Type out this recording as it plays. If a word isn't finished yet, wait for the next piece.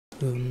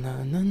Ooh,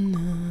 na na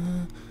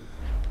na.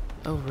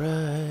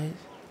 Alright.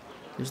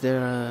 Is there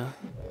a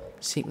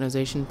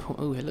synchronization point?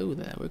 Oh, hello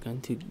there. We're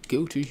going to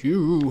go to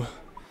you.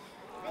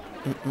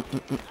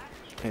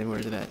 Okay, where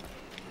is it at?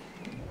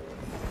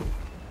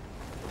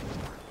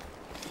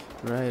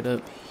 Right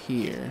up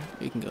here.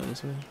 We can go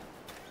this way.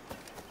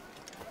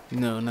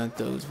 No, not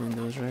those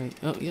windows, right?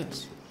 Oh,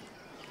 yes.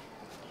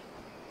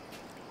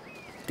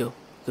 Go,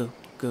 go,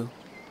 go.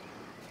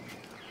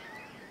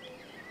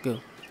 Go.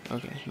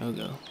 Okay, no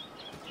go.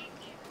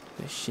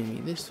 Let's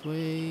shimmy this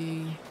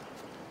way.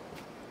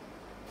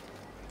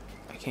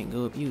 I can't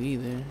go up you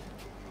either.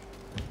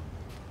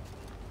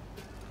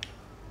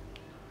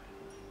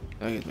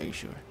 I gotta make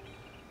sure.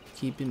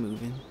 Keep it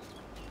moving.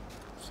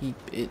 Keep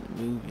it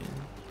moving.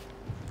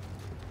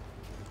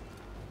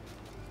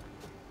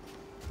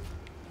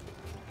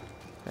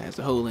 That has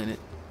a hole in it.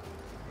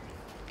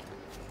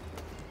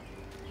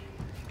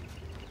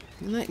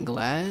 Isn't that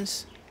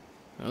glass?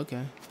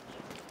 Okay.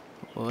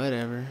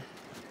 Whatever.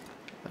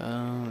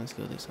 Let's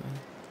go this way.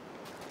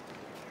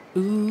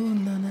 Ooh,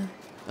 na na.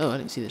 Oh, I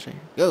didn't see this right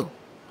here. Go!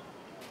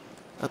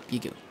 Up you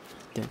go.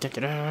 Da, da,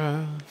 da,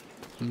 da.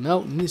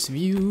 Mountainous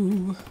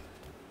view.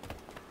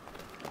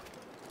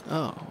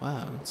 Oh,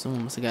 wow.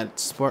 Someone must have got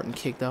Spartan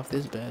kicked off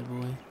this bad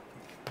boy.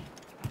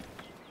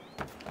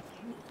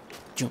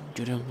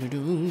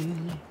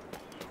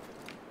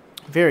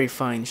 Very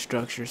fine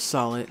structure,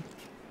 solid.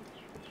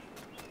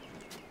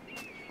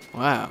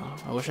 Wow,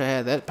 I wish I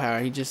had that power.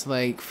 He just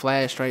like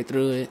flashed right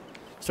through it,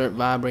 start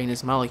vibrating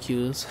his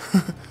molecules.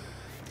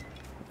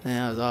 Man,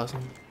 that was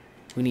awesome.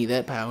 We need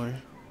that power.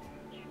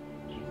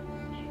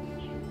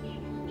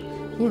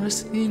 We're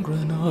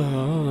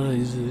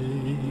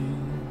synchronizing.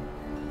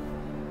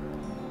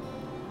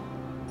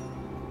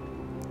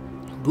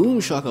 Boom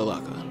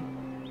shakalaka.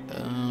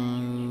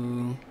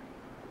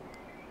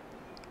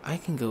 I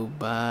can go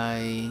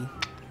buy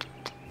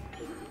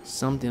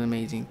something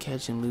amazing.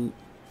 Catch and loot.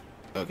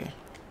 Okay.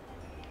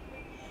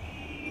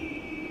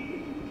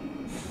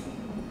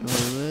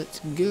 Well, let's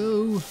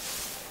go.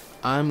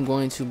 I'm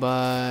going to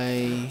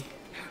buy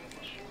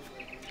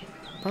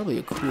probably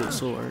a cool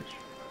sword.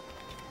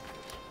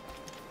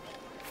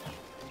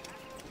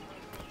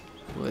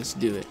 Let's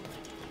do it.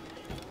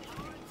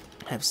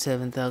 Have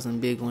 7,000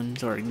 big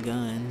ones, or a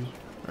gun,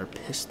 or a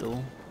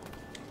pistol.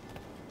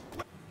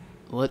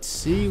 Let's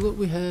see what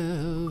we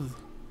have.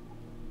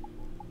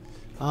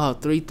 Oh,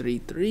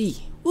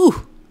 333.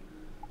 Woo!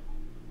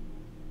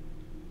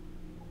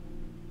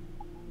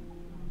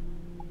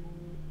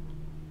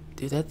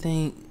 Dude, that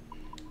thing.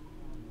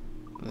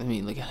 Let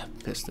me look at a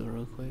pistol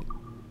real quick.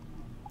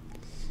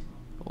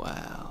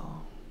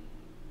 Wow.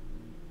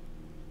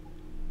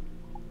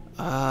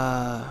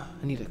 I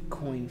need a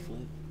coin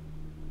flip.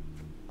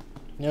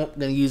 Nope,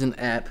 gonna use an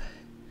app.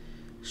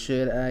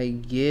 Should I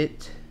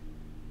get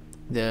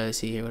the, let's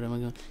see here, what am I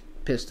going?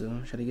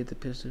 Pistol. Should I get the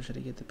pistol? Should I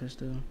get the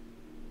pistol?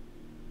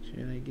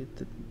 Should I get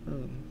the,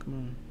 oh, come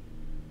on.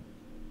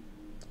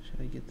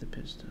 Should I get the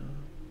pistol?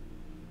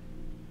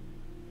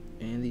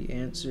 And the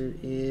answer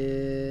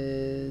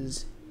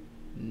is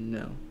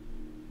no.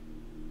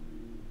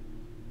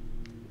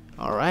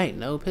 Alright,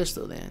 no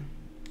pistol then.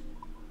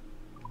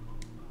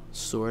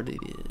 Sword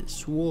it is.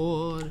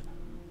 Sword.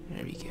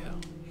 There we go.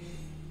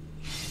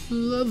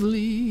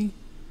 Lovely.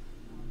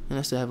 And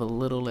I still have a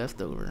little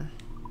left over.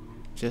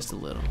 Just a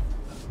little.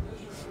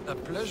 A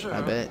pleasure.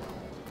 I bet.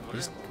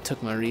 Just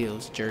took my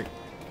reels, jerk.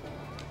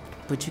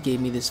 But you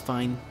gave me this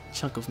fine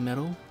chunk of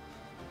metal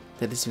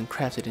that has been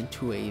crafted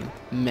into a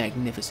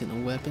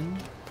magnificent weapon.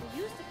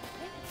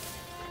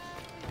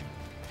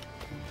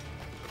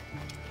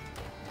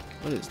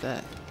 What is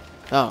that?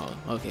 Oh,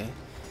 okay.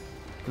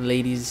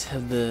 Ladies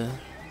of the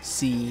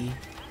sea.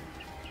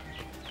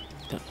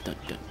 Dun, dun,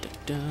 dun, dun,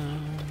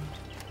 dun.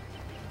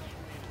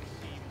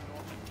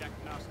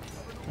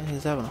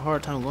 He's having a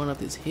hard time going up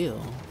this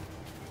hill.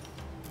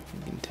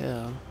 You can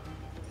tell.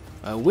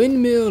 A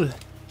windmill.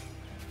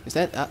 Is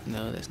that?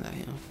 No, that's not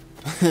him.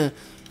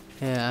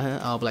 Yeah,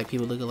 all black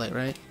people look alike,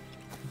 right?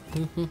 I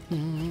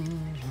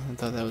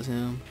thought that was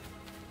him.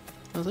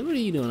 I was like, what are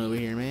you doing over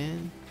here,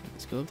 man?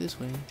 Let's go up this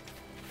way.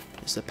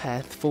 It's a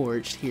path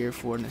forged here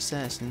for an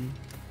assassin.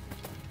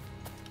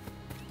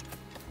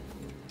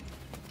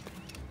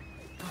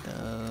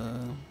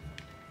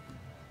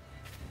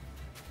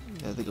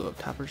 Have to go up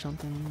top or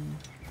something?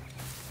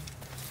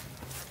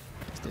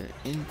 Is there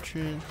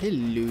entrance?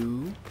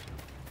 Hello.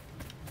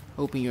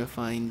 Open your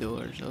fine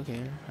doors.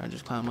 Okay, I'll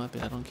just climb up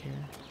it. I don't care.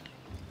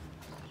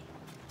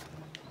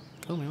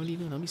 Oh man, what are you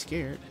doing? Don't be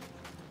scared.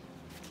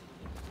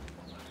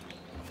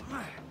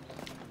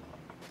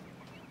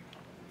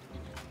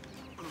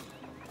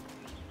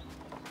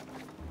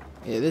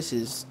 Yeah, this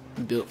is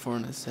built for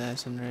an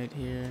assassin right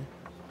here.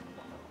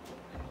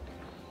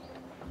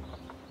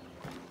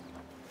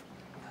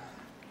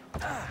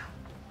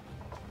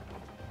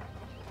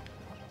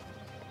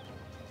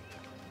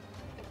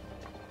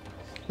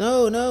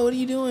 No, no, what are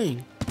you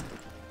doing?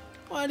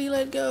 Why do you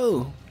let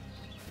go?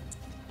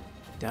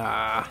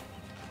 Ah.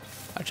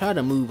 I tried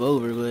to move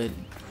over, but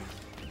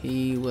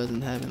he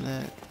wasn't having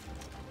that.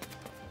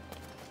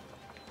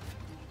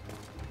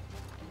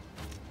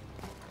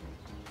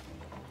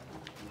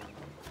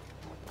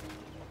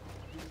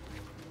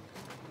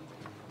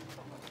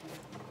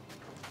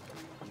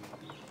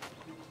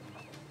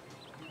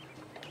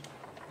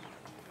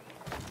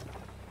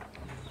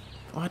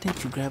 Why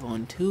didn't you grab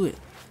onto it?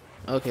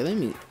 Okay, let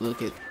me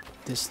look at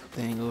this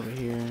thing over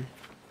here.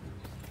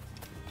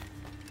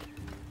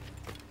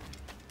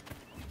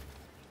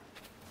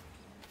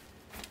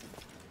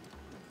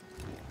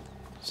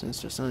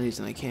 Since for some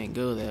reason I can't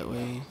go that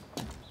way.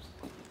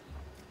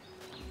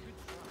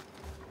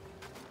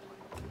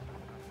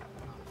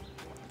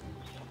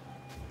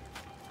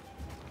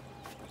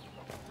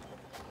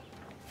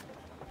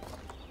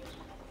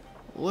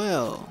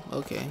 Well,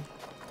 okay.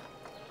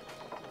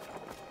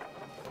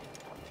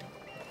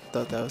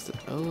 Thought that was the.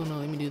 Oh no,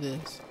 let me do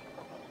this.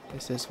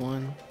 Is this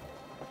one?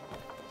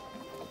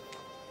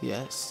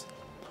 Yes.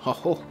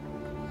 Oh,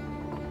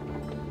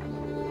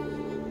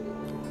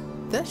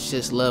 that's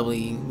just lovely.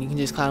 You can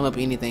just climb up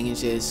anything and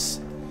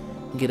just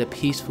get a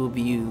peaceful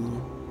view.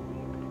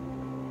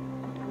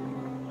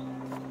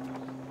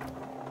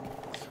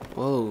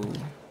 Whoa.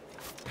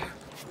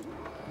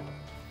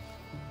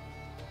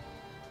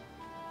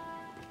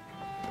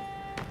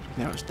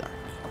 Now it's dark.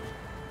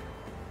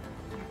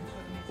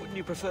 Wouldn't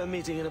you prefer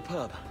meeting in a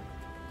pub?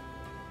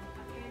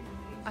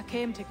 I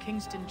came to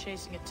Kingston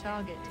chasing a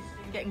target.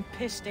 Getting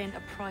pissed ain't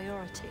a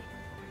priority.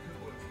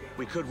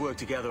 We could work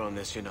together on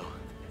this, you know.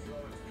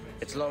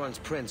 It's Lawrence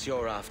Prince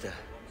you're after.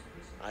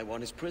 I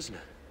want his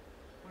prisoner.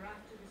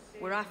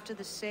 We're after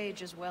the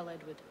sage as well,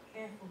 Edward.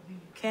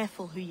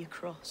 Careful who you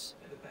cross.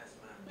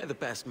 May the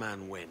best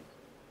man win.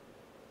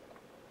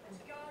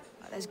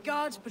 There's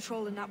guards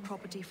patrolling that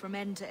property from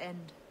end to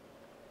end.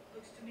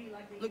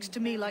 Looks to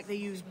me like they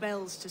use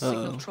bells to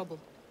signal trouble.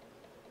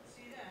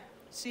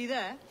 See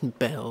there?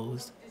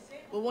 Bells.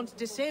 We'll want to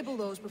disable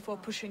those before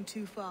pushing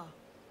too far.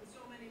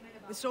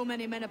 With so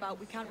many men about,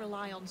 we can't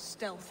rely on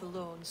stealth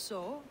alone,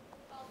 so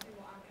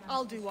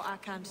I'll do what I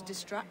can to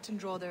distract and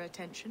draw their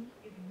attention,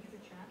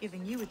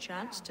 giving you a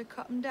chance to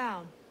cut them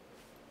down.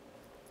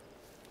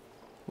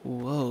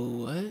 Whoa,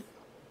 what?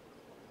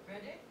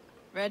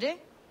 Ready?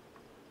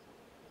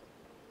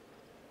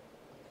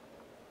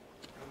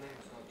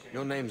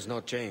 Your name's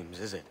not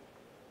James, is it?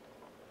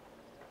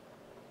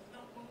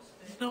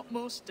 Not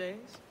most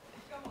days.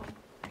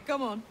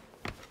 Come on.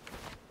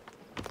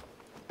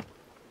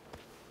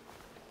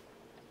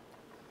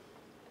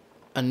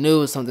 I knew it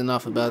was something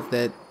off about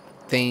that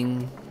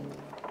thing.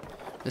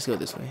 Let's go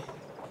this way.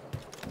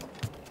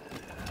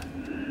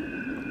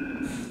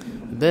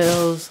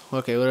 Bells.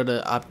 Okay, what are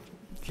the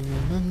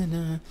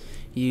options?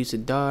 Use the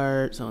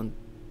darts on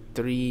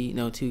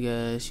 2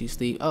 guys. You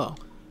sleep. Oh,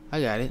 I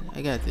got it.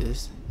 I got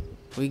this.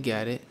 We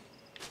got it.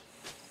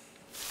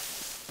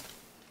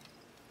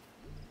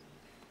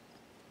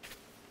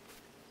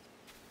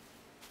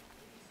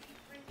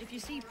 If you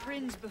see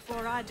Prince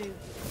before I do,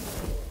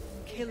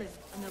 kill him,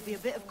 and there'll be a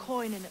bit of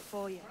coin in it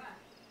for you.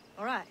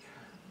 All right?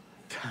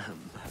 Damn.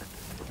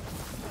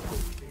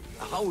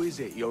 How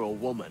is it you're a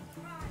woman?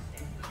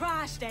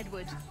 Christ,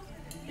 Edward.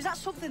 Is that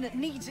something that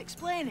needs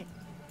explaining?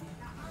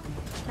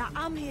 Now,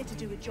 I'm here to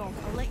do a job.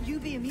 I'll let you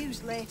be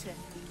amused later.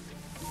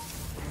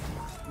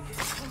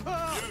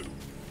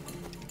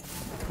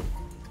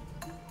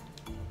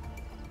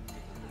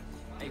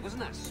 Hey,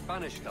 wasn't that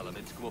Spanish fella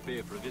meant to come up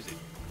here for a visit?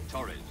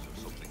 Torres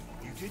or something?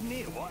 You didn't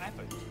hear what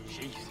happened?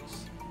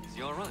 Jesus. Is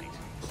he alright?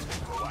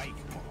 Awake,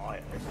 what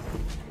I heard.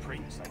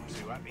 Prince ain't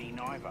too happy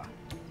neither.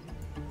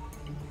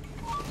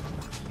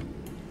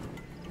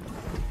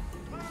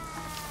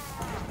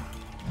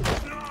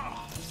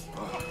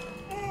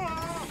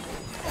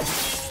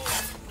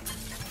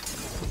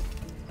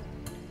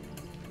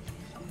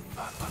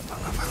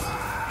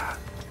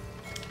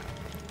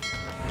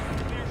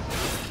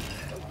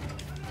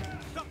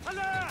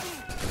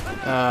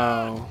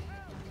 Oh.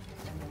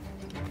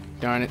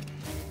 Darn it.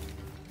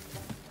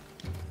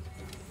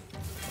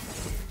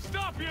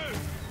 Stop you!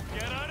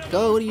 Get out of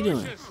Go, what are you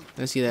doing?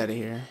 Let's get out of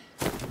here.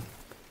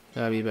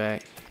 I'll be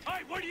back.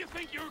 Hey, where do you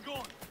think you're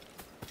going?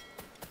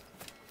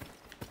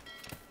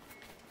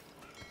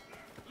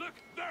 Look,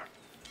 there!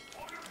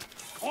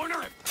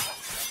 Corner him!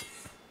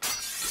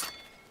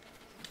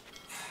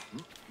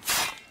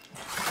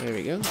 There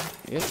we go.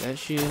 Yep,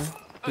 that's you.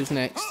 Who's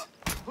next?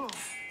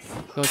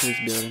 Go to this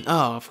building.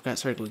 Oh, I forgot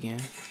circle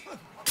again.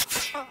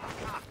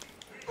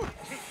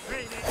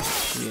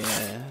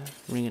 Yeah.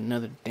 Ring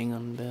another ding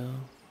on the bell.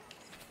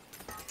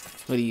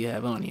 What do you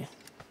have on you?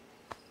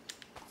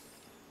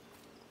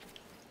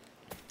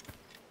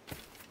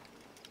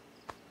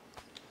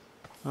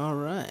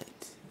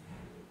 Alright.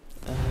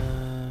 Wait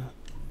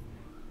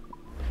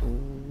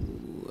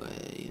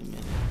a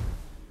minute.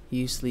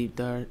 Use sleep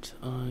dart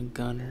on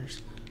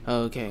gunners.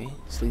 Oh, okay.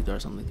 Sleep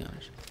darts on the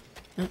gunners.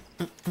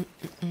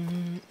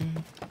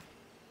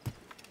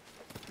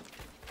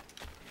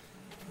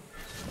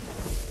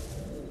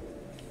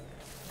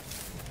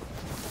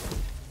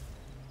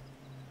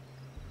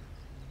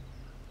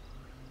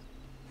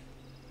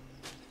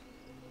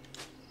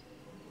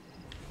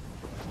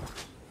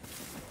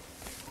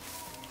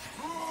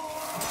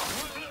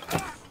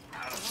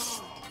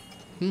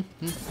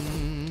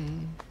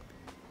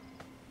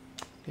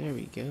 There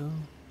we go.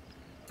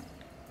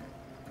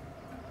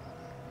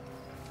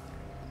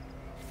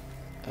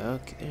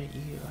 Okay, there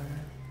you are.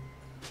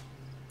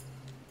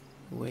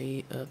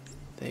 way up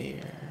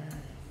there.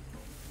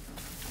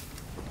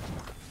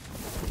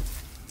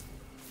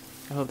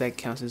 I hope that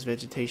counts as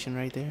vegetation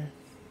right there.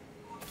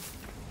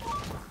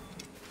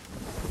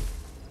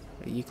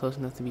 Are you close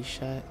enough to be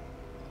shot?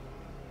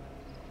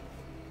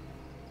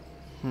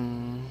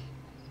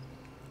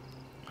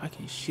 I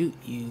can shoot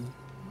you.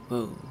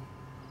 Whoa.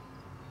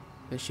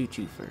 Let's shoot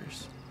you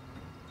first.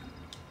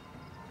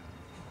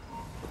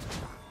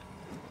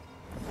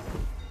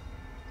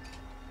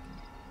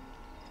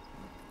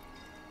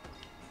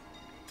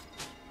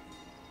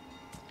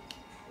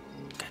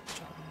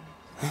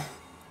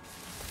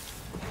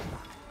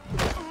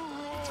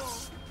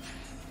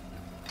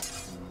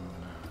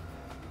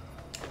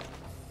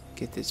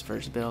 Get this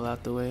first bell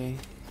out the way.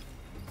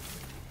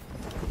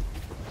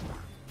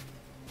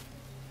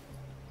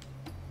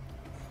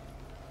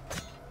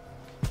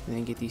 And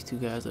then get these two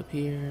guys up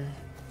here.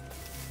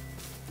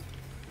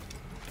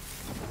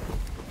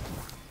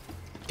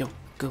 Go,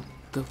 go,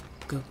 go,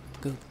 go,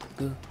 go,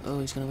 go. Oh,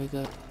 he's gonna wake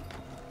up.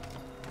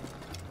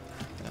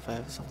 If I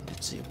have something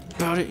to say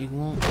about it, you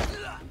won't.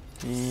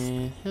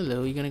 And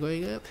hello, you gonna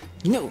wake up?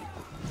 No!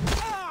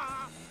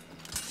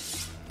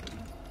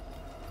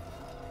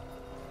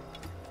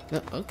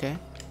 Oh, okay.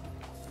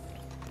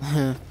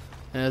 That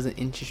was an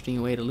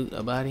interesting way to loot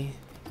a body.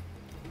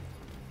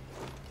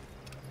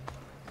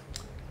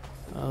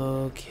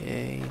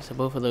 Okay, so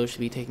both of those should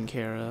be taken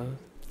care of.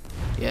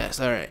 Yes,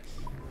 alright.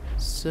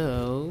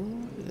 So,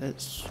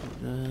 that's,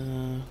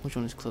 which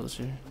one is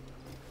closer?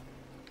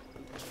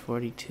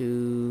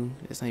 42,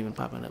 it's not even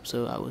popping up,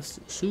 so I would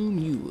assume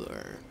you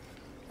are.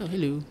 Oh,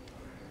 hello.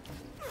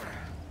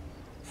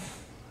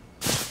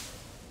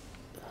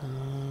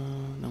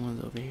 No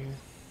one's over here.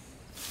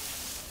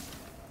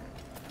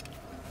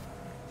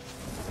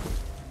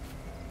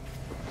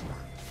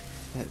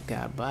 That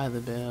guy by the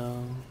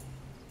bell.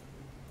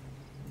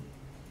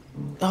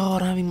 Oh, I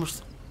don't have any more.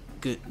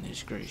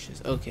 Goodness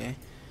gracious. Okay.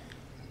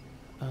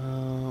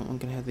 I'm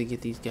gonna have to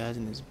get these guys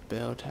in this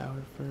bell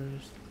tower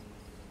first.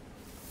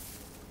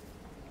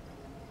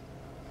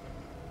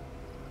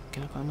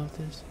 Can I climb up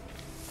this?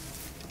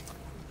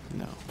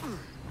 No.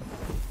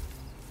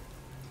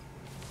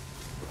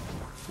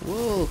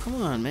 Whoa,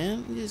 come on,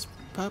 man. You're just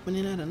popping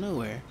in out of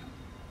nowhere.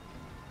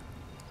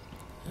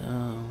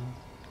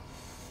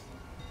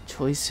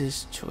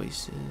 Choices.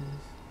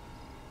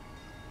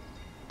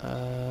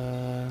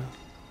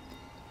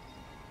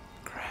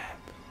 Crap.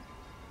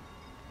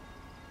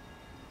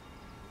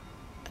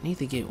 I need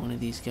to get one of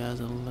these guys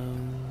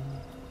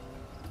alone.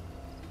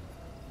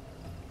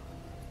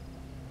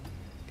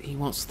 He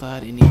won't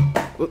slide any.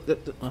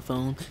 Whoop, my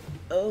phone.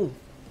 Oh.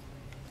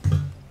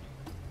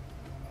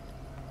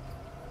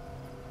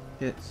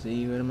 Let's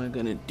see. What am I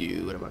gonna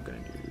do?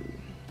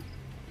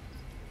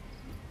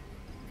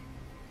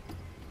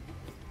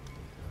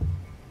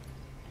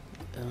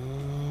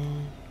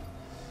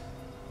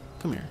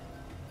 Come here.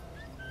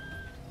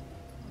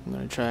 I'm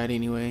gonna try it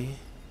anyway.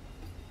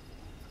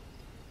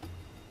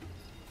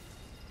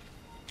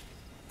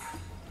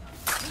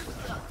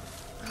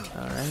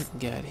 Alright,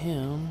 got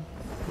him.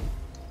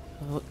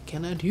 What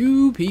can I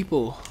do,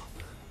 people?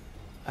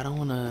 I don't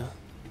wanna...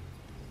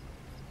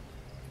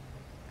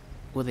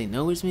 Will they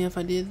notice me if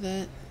I did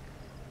that?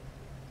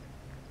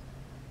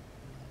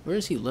 Where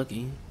is he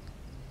looking?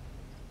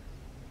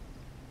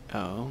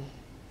 Oh.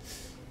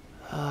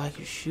 I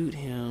could shoot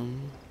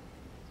him.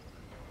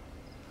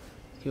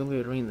 He won't be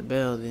able to ring the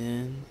bell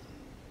then.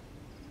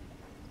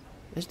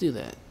 Let's do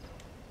that.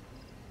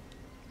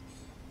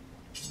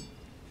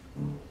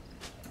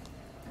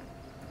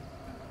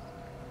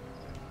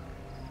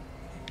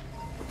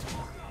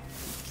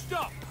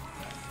 Stop!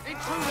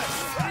 Intruder!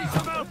 I need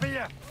some help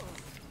here!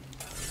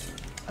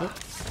 Oh.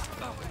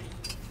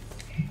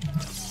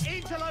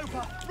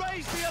 Interloper!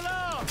 Raise the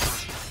alarm!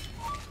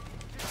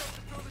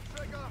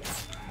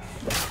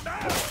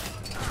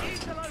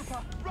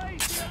 Interloper!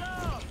 Raise the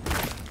alarm!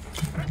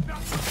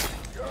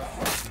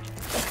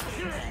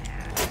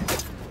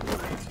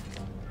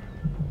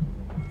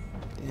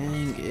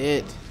 Dang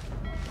it.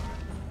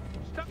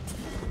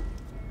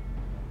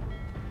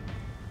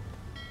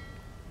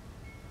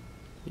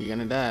 You're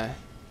gonna die.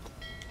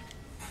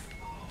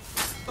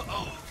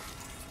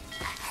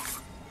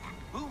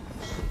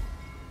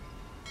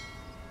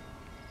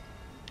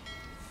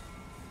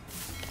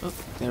 Oh,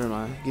 never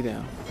mind. Get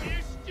down.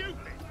 You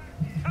stupid!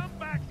 Come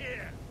back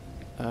here!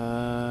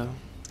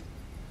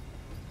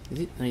 Is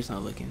he? No, he's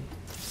not looking.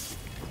 He's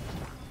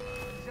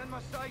in my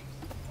sights.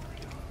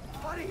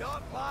 Hurry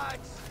up,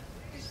 lads!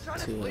 He's trying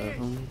to Two of play us.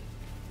 them.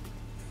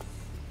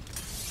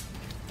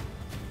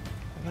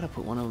 I gotta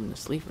put one of them to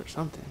sleep or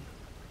something.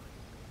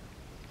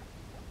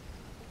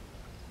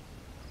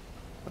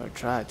 Or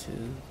try to.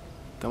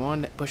 Come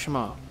on, push him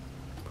off.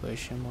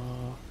 Push him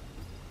off.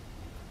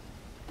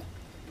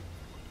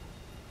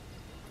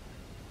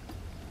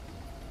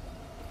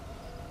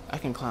 I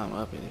can climb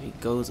up it if he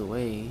goes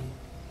away.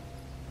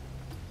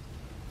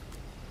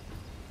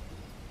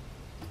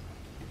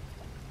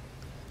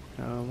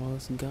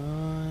 Almost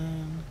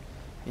gone.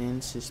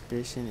 And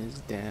suspicion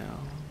is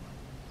down.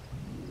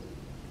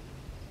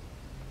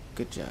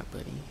 Good job,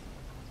 buddy.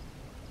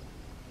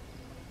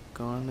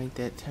 Go on, make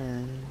that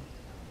turn.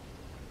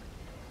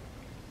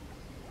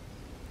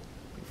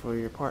 Before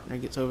your partner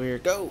gets over here.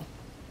 Go!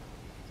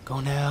 Go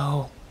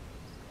now!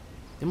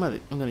 I'm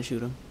gonna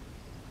shoot him.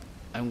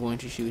 I'm going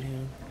to shoot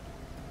him.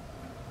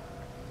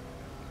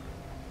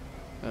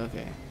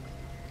 Okay.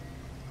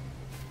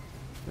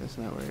 Let's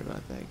not worry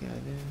about that guy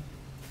then.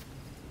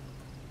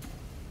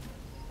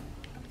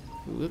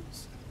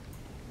 Whoops.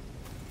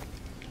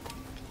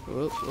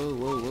 Whoa, whoa,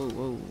 whoa, whoa,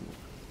 whoa.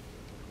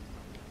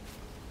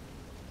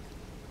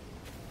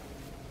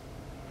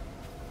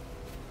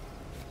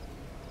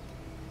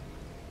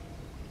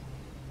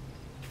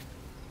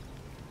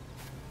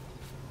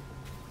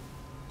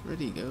 Where'd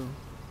he go?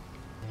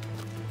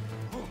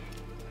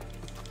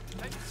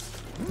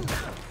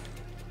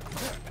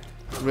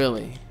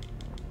 Really?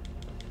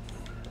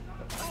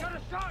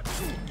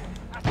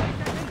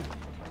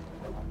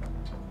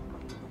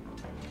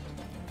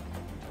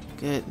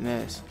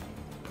 Goodness.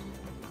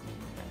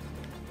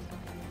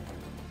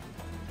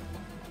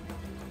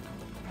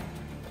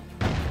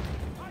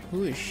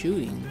 Who is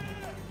shooting?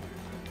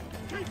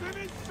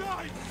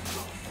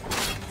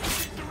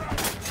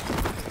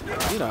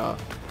 Get off.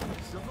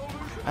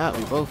 Out,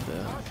 we both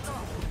fell.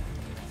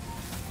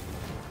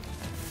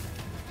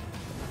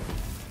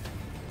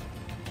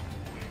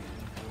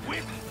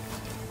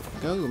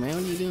 Go, man,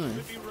 what are you doing?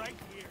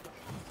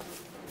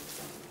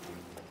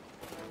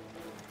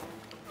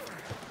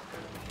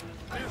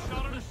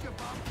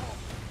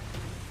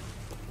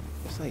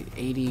 It's like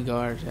 80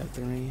 guards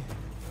after me.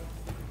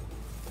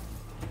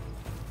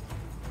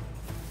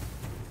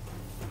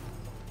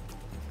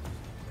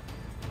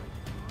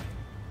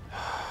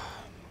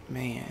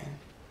 Man.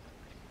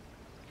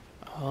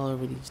 All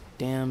over these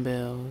damn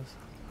bells.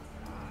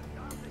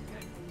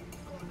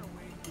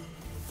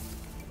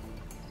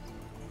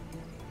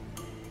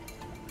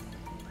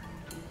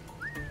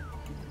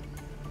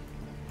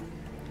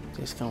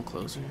 Just come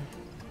closer.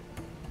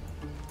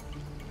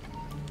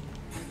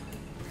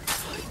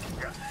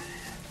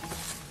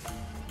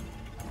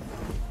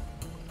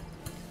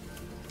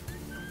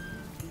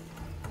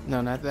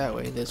 No, not that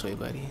way. This way,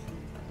 buddy.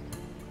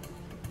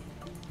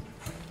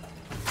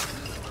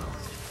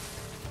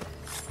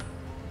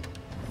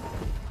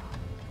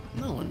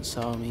 No one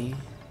saw me.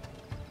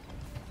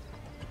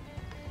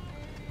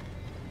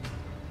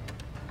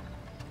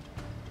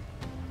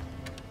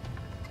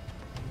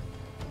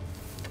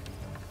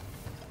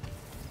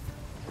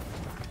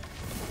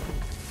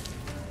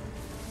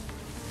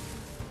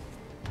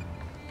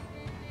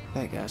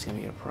 That guy's gonna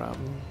be a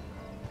problem.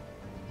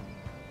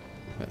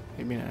 But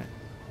maybe not.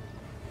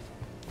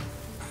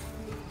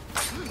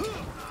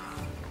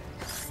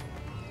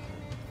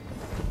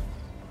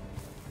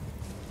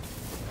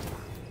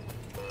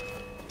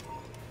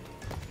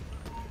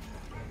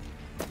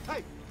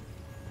 Hey!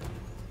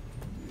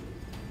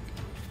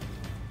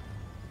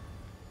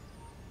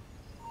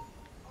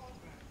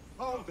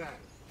 Hold that.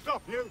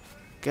 Stop you!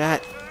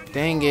 God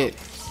dang it.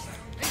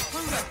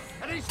 Intruder!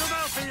 I need some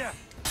help here!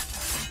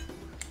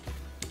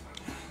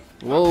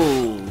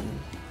 Whoa.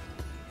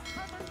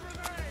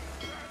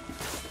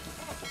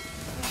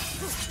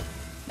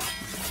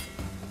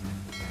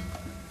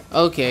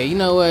 Okay, you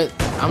know what?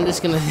 I'm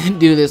just gonna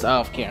do this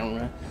off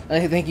camera.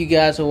 Thank you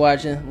guys for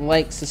watching.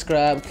 Like,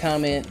 subscribe,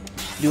 comment,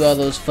 do all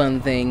those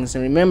fun things.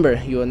 And remember,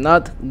 you are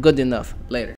not good enough. Later.